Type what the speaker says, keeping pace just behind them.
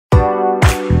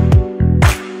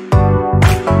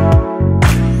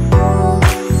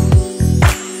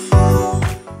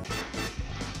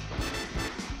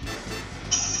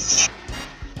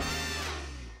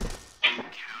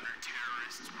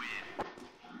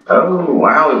Oh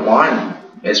wow, we won!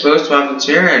 It's MooseMuffins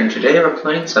here, and today we're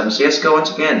playing some CSGO once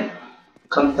again.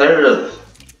 Competitive.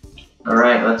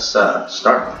 Alright, let's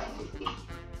start.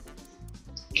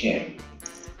 Okay.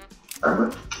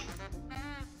 Armor.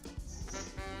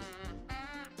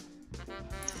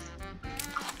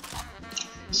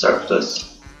 Start with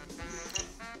this.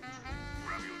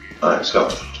 Alright, let's go.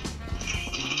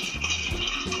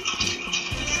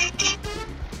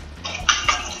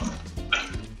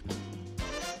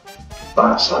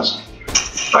 Awesome.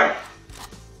 Bye.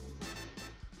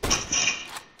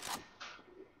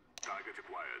 Target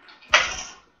acquired.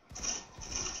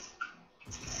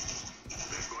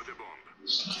 They've got a bomb.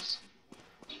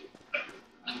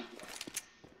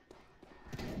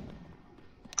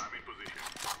 I'm in position.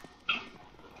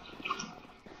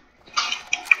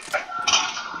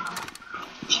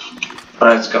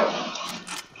 Alright, let's go.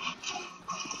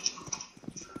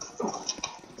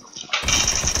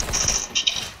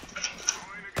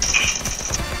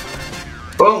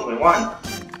 Boom, we won.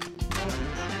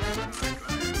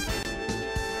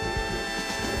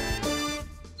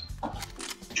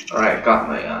 Alright, got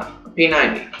my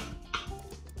P90.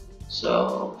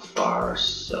 So far,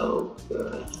 so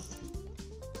good.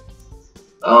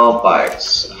 I'll buy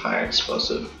its high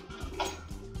explosive.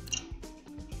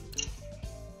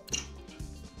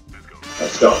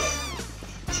 Let's go.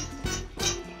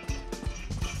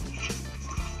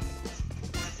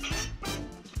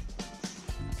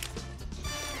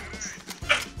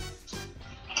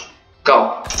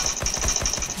 Go.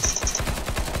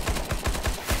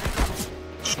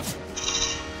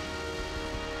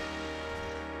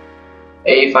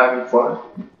 A5 and 4.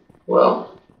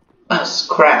 Well, that's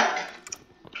crap.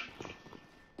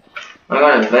 I'm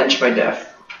gonna avenge my death.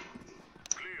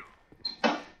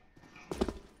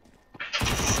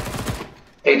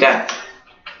 Take that.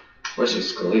 Where's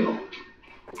this illegal?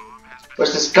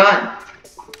 Where's this gun?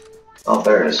 Oh,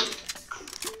 there it is.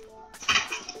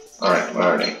 Alright, where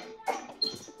are they?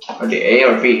 Are they A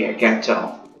or B? I can't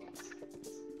tell.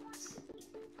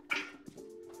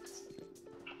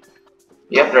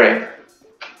 Yep, they're A.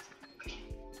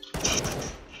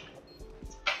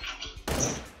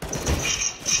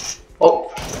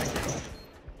 Oh!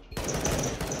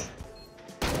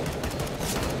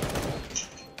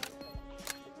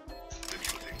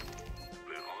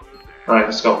 Alright,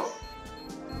 let's go.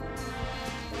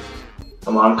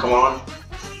 Come on, come on.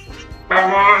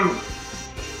 Come on!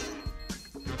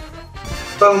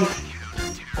 Boom!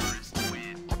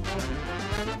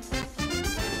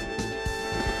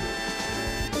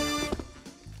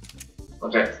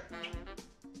 Okay.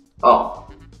 Oh,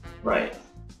 right.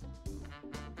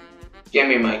 Give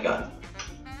me my gun.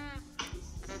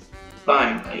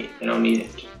 Fine, I don't need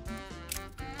it.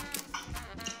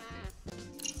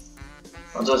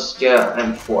 I'll just get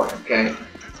an M4, okay?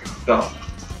 Go.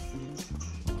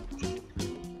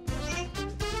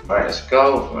 Alright, let's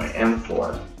go for my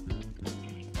M4.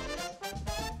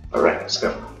 Alright, let's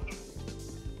go.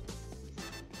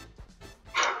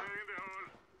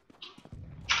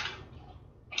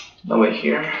 No way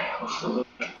here. Hopefully.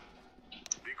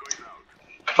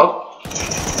 Oh!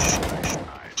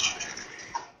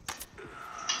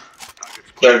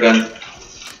 Clear gun.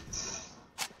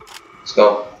 Let's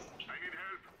go.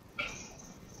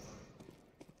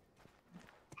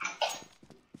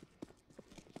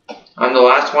 I'm the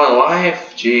last one alive?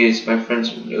 Jeez, my friends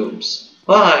are noobs.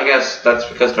 Well, I guess that's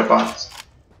because they're bots.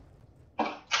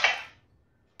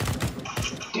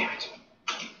 Damn it.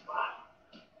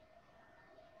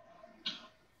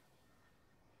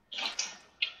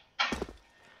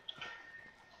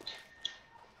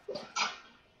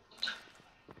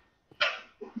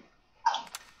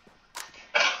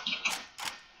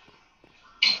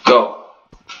 Go.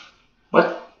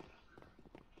 What?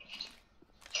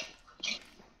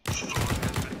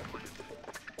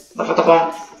 Left at the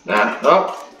bomb. Nah,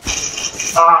 no.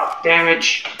 Ah,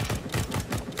 damage.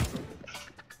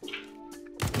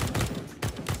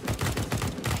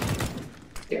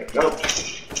 There we go.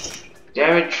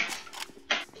 Damage.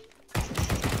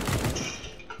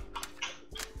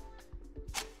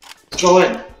 Let's go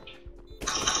in.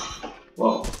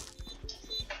 Whoa.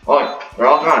 Oh, we're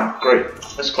all gone. Great.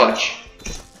 Let's clutch.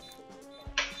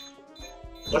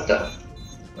 What the?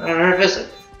 Where is it?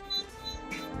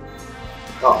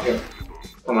 Oh, here.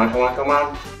 Come on, come on, come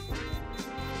on.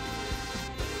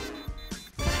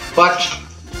 Clutch.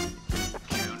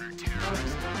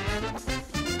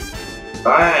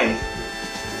 Fine.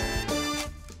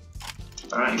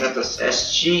 Alright, got this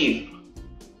SG.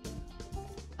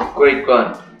 Great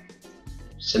gun.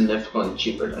 Significantly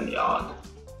cheaper than the AUG.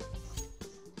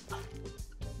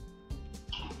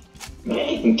 Man,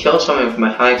 you can kill someone with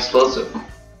my high explosive.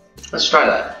 Let's try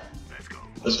that.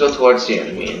 Let's go towards the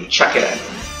enemy and chuck it at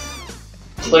them.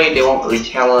 Hopefully they won't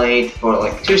retaliate for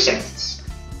like 2 seconds.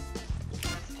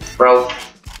 Bro.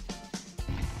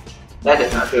 That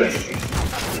did not do anything.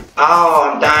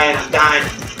 Oh, I'm dying, I'm dying.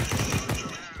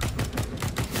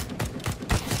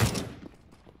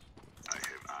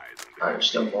 Alright, there's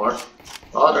still more.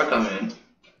 Oh, they're coming in.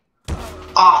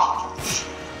 Oh!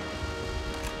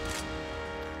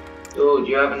 Dude,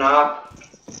 you have an op?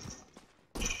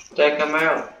 Take him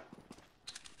out.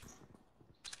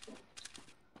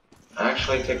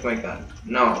 Actually, take my gun.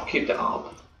 No, keep the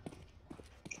op.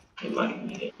 You might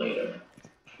need it later.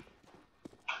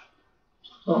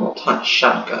 Oh, touch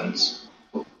shotguns.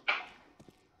 Only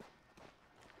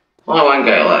one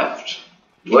guy left.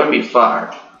 Wouldn't be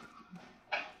far.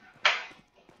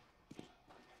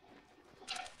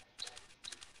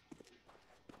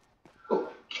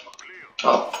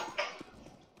 Oh.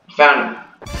 Found him.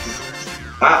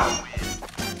 Wow.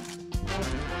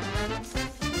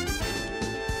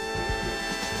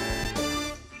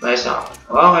 Nice op.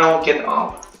 Well, I won't get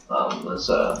op. Let's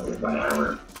read my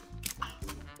armor.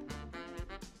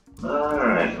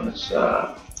 Alright, let's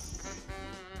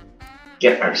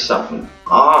get ourselves an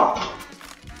op.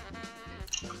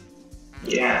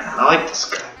 Yeah, I like this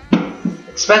guy.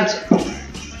 Expensive,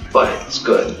 but it's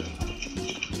good.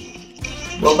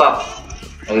 Move up.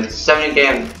 I get 70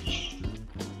 damage.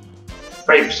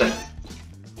 30%.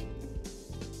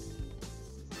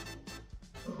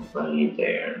 Nobody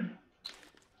there.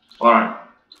 Hold on.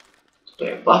 Do I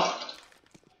have buff?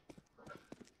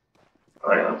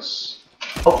 Alright, let's.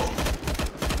 Oh!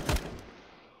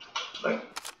 Like,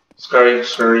 scurry,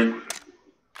 scurry.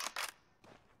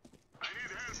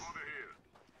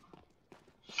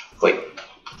 Wait.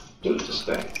 Dude, this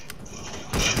guy.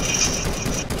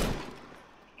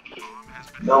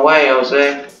 No way,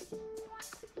 Jose.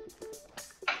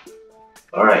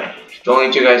 Alright,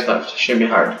 only 2 guys left. Shouldn't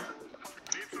be hard.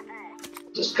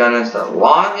 This gun is the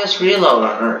longest reload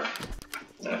on Earth.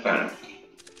 I found it.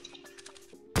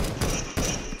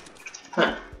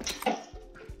 Huh.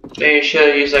 Maybe you should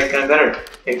have used that gun better.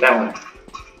 Take that one.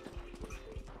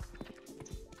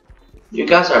 You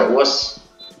guys are wuss.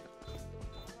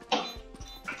 Let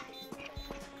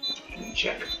me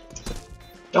check.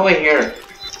 No way here.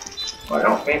 Oh, I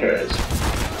don't think there is.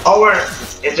 Over!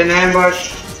 It's an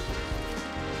ambush!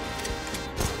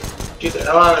 Shoot the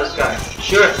hell out of this guy.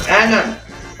 Shoot it! And him!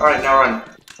 Alright, now run.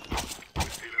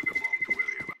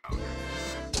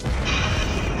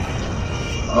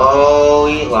 Oh,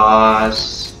 he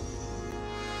lost.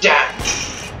 Damn!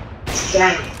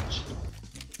 Damn it!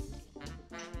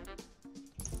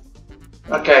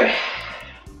 Okay.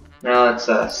 Now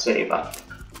let's save up.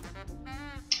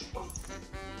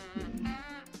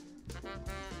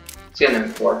 See an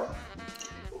M4.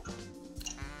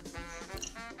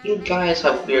 You guys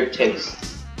have weird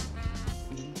tastes.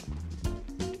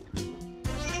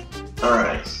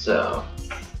 Alright, so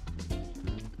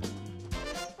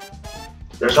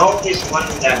there's always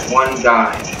that one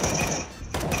guy.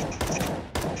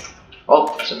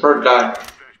 Oh, it's a bird guy.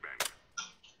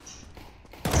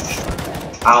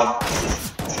 Ow.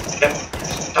 Yep.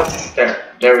 Oh,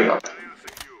 there we go.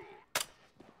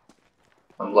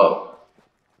 I'm low.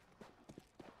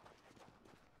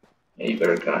 Any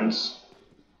better guns?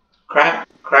 Crap,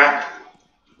 crap.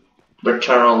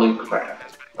 Returnally crap.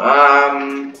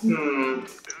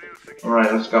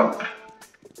 Alright, let's go.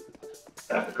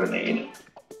 Have a grenade.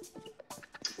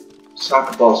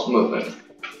 Soccer ball's moving.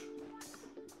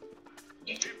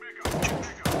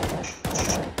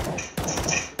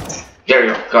 There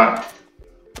you go, got him.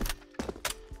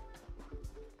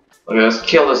 Okay, let's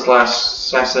kill this last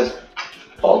assassin.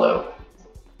 Although.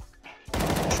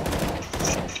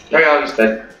 There you go, he's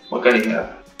dead. What gun do you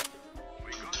have?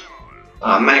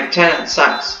 Mag 10, it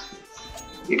sucks.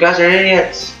 You guys are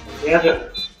idiots. You have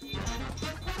to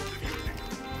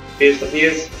fuse the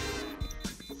fuse.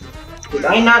 Did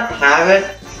I not have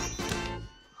it?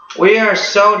 We are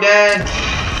so dead.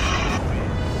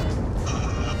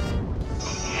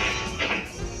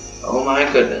 Oh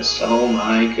my goodness. Oh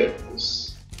my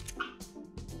goodness.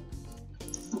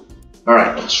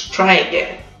 Alright, let's try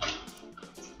again.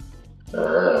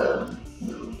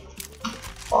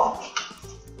 Off.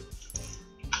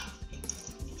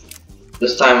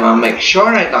 This time I'll make sure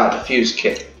I got the fuse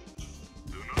kit.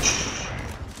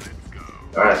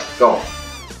 Alright, let's go.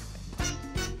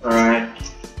 Alright.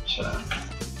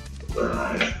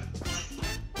 Alright.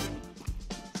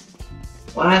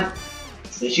 What?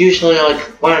 There's usually like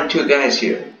 1 or 2 guys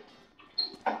here.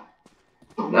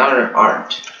 Now there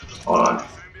aren't. Hold on.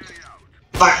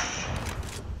 Fire!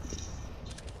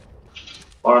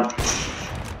 Or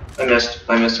I missed.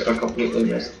 I missed. I completely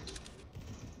missed.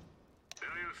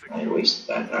 I wasted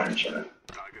that iron shot.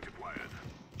 Target acquired.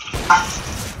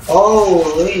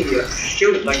 Holy!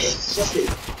 Shoot like a sissy.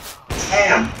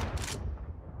 Bam!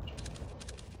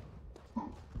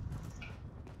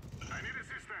 I need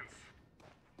assistance.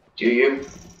 Do you?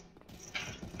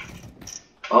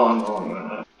 Oh, I'm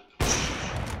on.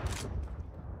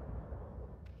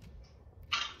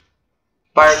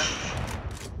 Fire!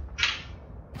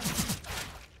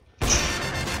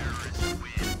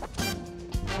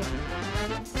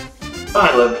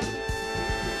 I live.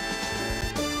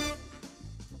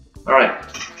 Alright,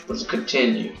 let's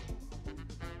continue.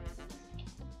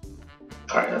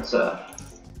 Alright, let's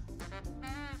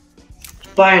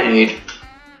buy an aid.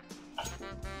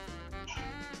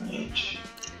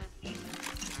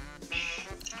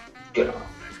 Get off.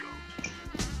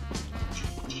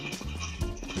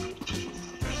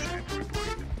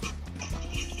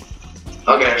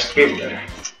 Okay, there's people there.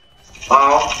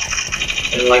 Oh,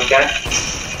 didn't like that.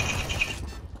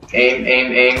 Aim,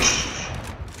 aim, aim.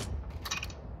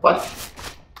 What?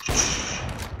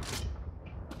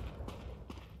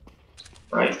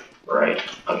 Right, right.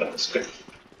 Okay, that's good.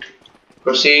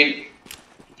 Proceed.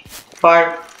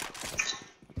 Fire.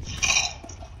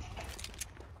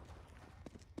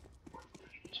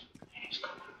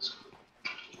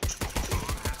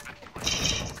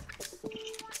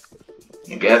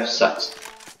 Maybe I have sucks.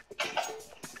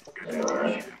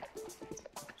 Alright.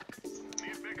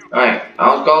 Alright,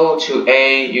 I'll go to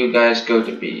A, you guys go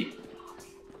to B.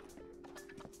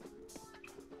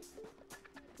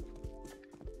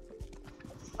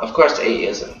 Of course A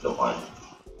isn't the one.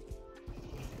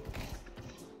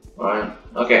 Alright,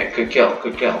 okay, good kill,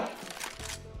 good kill.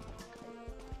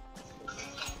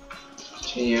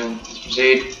 Continue, let's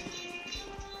proceed.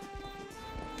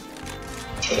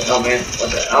 What the hell, man?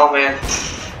 What the hell, man?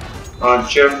 On,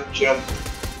 shoot him, shoot him.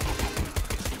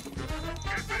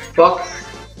 Fuck.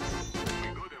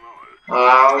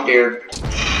 Oh dear.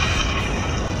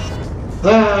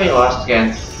 Well, we lost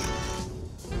again.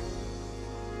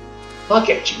 Look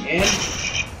at you, man.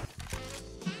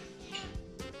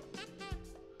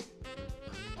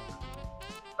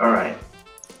 Alright.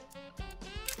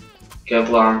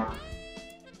 Kevlar.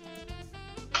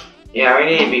 Yeah, we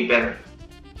need to be better.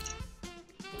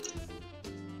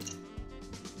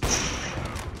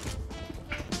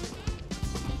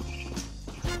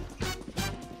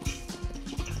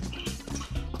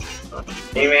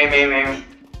 Aim, aim, aim, aim.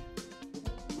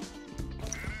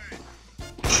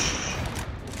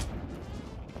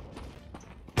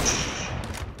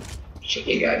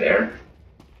 Cheeky guy there.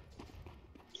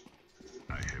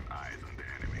 I have eyes on the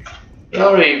enemy.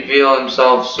 He'll reveal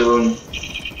himself soon.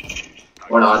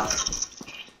 Or not.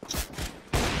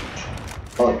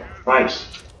 Oh, nice.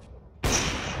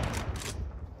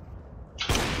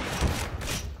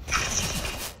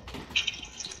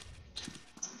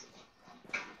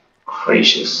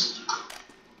 Gracious.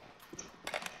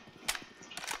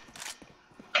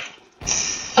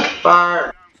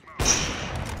 Fire!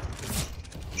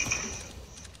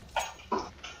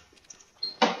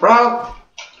 Bro!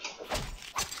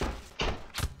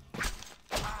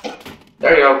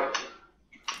 There you go.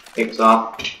 Kicks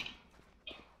off. Checking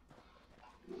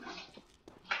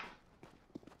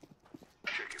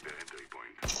the entry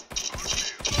point.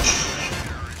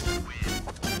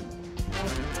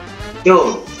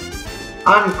 Dude,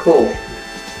 I'm cool.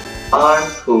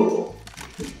 I'm cool.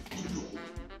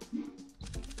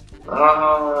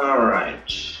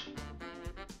 Alright.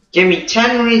 Give me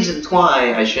 10 reasons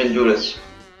why I shouldn't do this.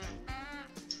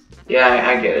 Yeah,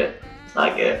 I get it. I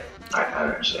get it. I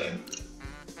understand.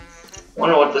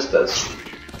 Wonder what this does.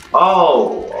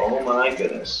 Oh my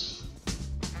goodness.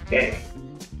 Okay.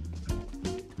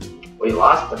 We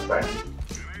lost a friend.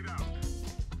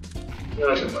 He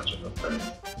wasn't much of a friend.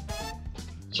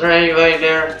 Is there anybody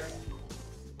there?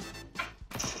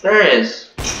 There is.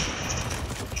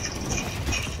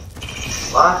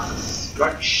 What?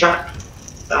 Got shot.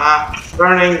 Ah,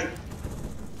 burning.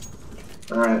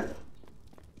 Alright.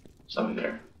 Something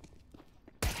there.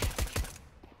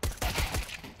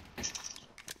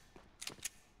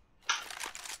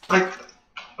 Like,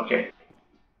 okay.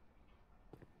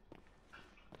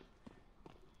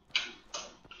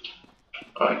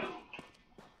 Alright.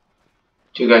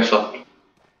 2 guys left.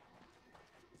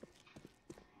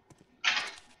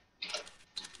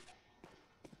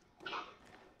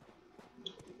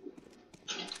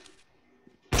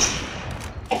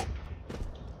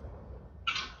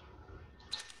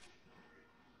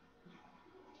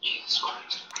 Jesus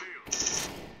Christ.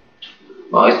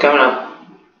 Well, he's coming up.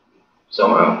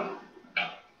 Somewhere.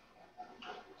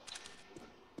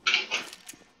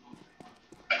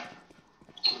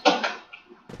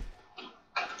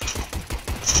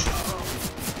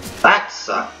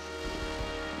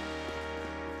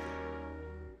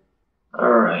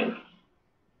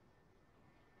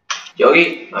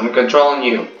 Boogie, I'm controlling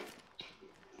you.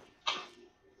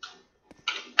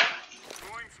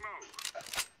 Throwing smoke.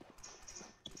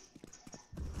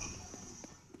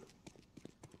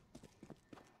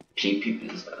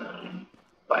 PP is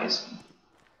Bison.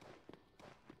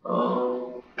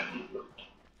 Oh.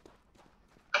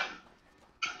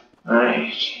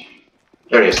 Alright.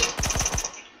 There it is.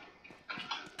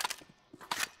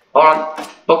 Hold on.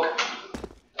 Book.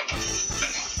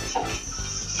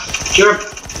 Sure.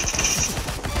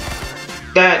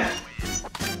 Dead.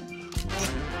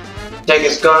 Take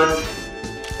his gun.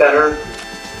 Better.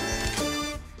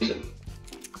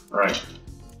 Alright.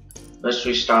 Let's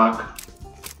restock.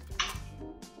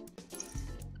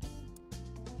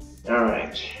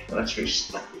 Alright. Let's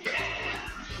restock.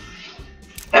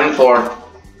 M4.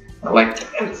 I like the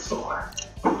M4.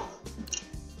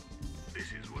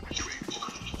 This is what we train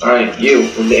for. Alright, you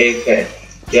with the AK.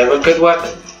 You have a good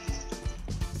weapon.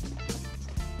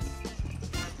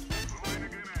 Throwing a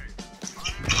grenade.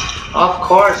 Of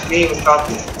course, me with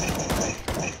copy.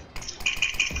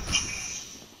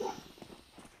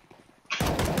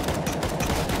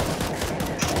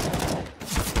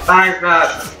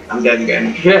 I'm dead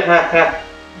again.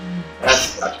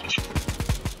 That's Position.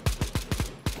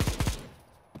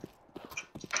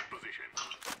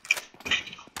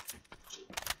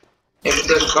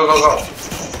 Impetus, go, go, go.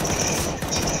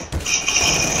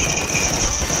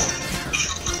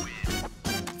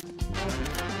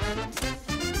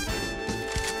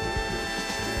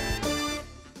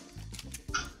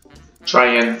 Try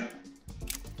again.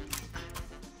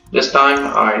 This time,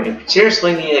 I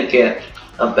seriously need to get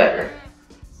a better.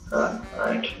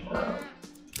 Alright,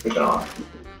 pick it off.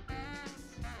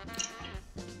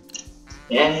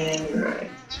 And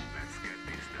right.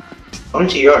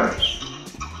 Onto yours.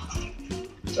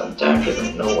 Sometimes I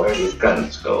don't know where your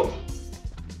guns go.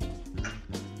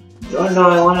 No,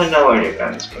 I want to know where your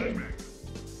guns go. Throwing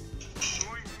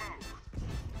smoke.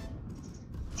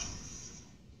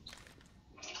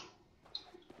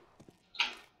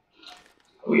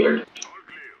 Weird.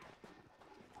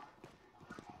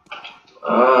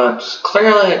 All clear. It's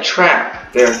clearly a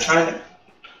trap. They're trying to.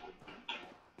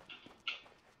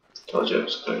 Told you it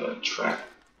was clearly a trap.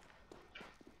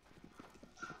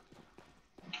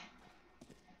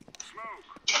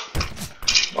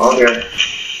 Smoke. Oh dear.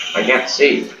 I can't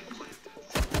see.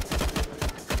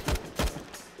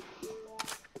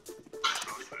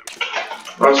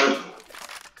 Roser.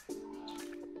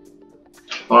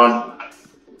 Come on.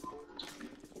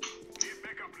 Need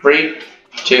backup. 3,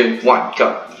 2, 1,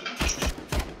 go.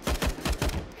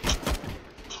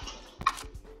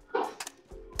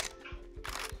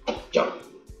 Jump.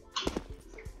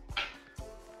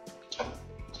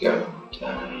 Go.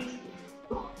 Time.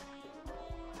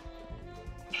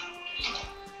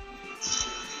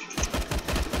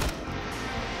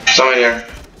 Someone here.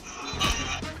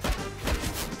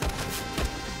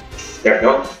 There we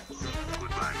go.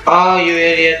 Goodbye. Oh, you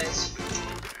idiots.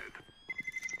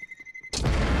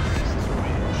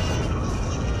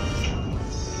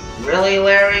 Really,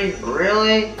 Larry?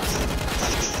 Really?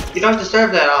 You don't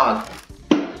deserve that on.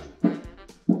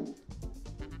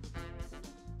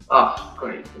 Oh,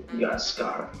 great. You got a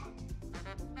scar.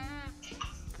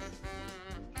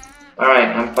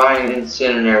 Alright, I'm buying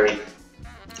incendiary. Let's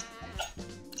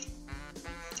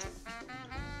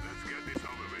get this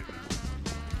over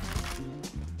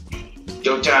with.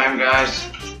 Go time, guys.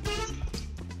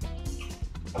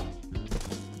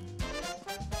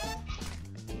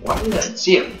 Why did I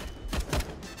see him?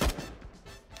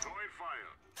 Throwing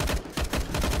fire.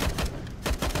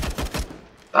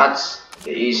 That's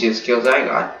the easiest kills I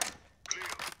got. Clear.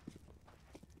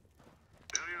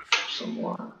 Areas. Some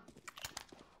more.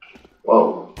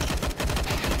 Whoa.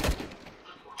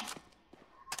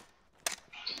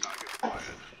 Target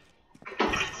acquired.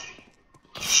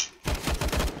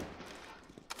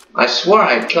 I swore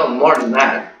I'd kill more than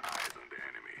that. Eyes on the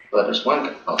enemy. But there's one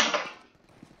guy. Oh.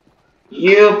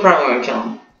 You probably gonna kill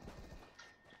him.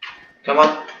 Come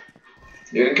on.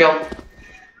 You can kill him.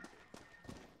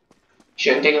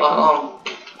 Shouldn't take a lot long.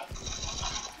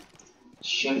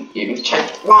 Shouldn't even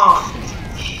take long.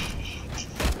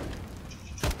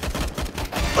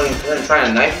 What, you gonna try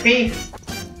to knife me?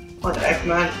 What the heck,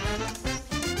 man?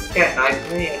 You can't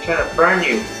knife me, I'm trying to burn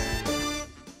you.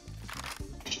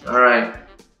 Alright.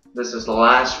 This is the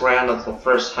last round of the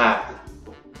first half.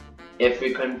 If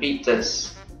we can beat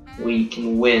this, we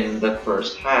can win the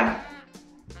first half.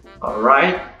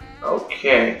 Alright?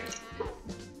 Okay.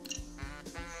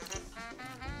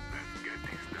 Let's get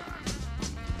this done.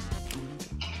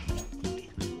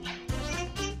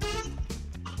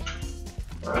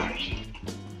 Alright.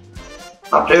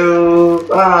 Up to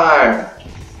Fire!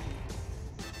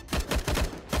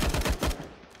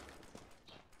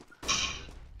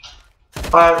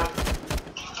 Fire!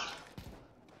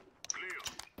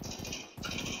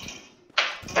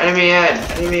 Enemy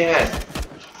ahead! Enemy ahead!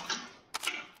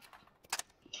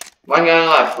 One guy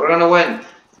left. We're gonna win.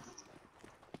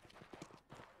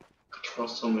 Control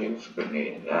somebody with a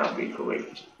grenade. That'd be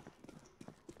great.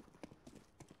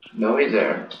 Nobody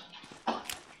there.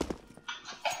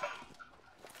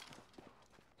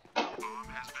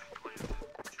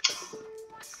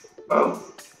 Oh.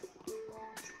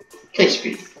 Please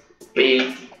be.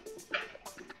 B.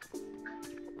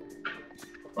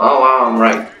 Oh wow, I'm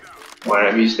right. One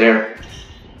enemy's there.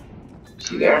 Is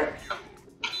he there?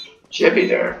 Should be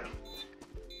there.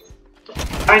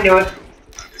 I knew it.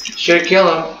 Should kill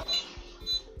him.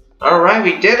 Alright,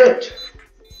 we did it.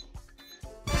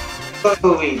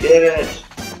 Oh, we did it.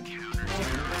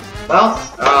 Well,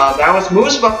 that was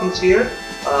MooseMuffins here.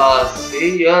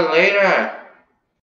 See you later.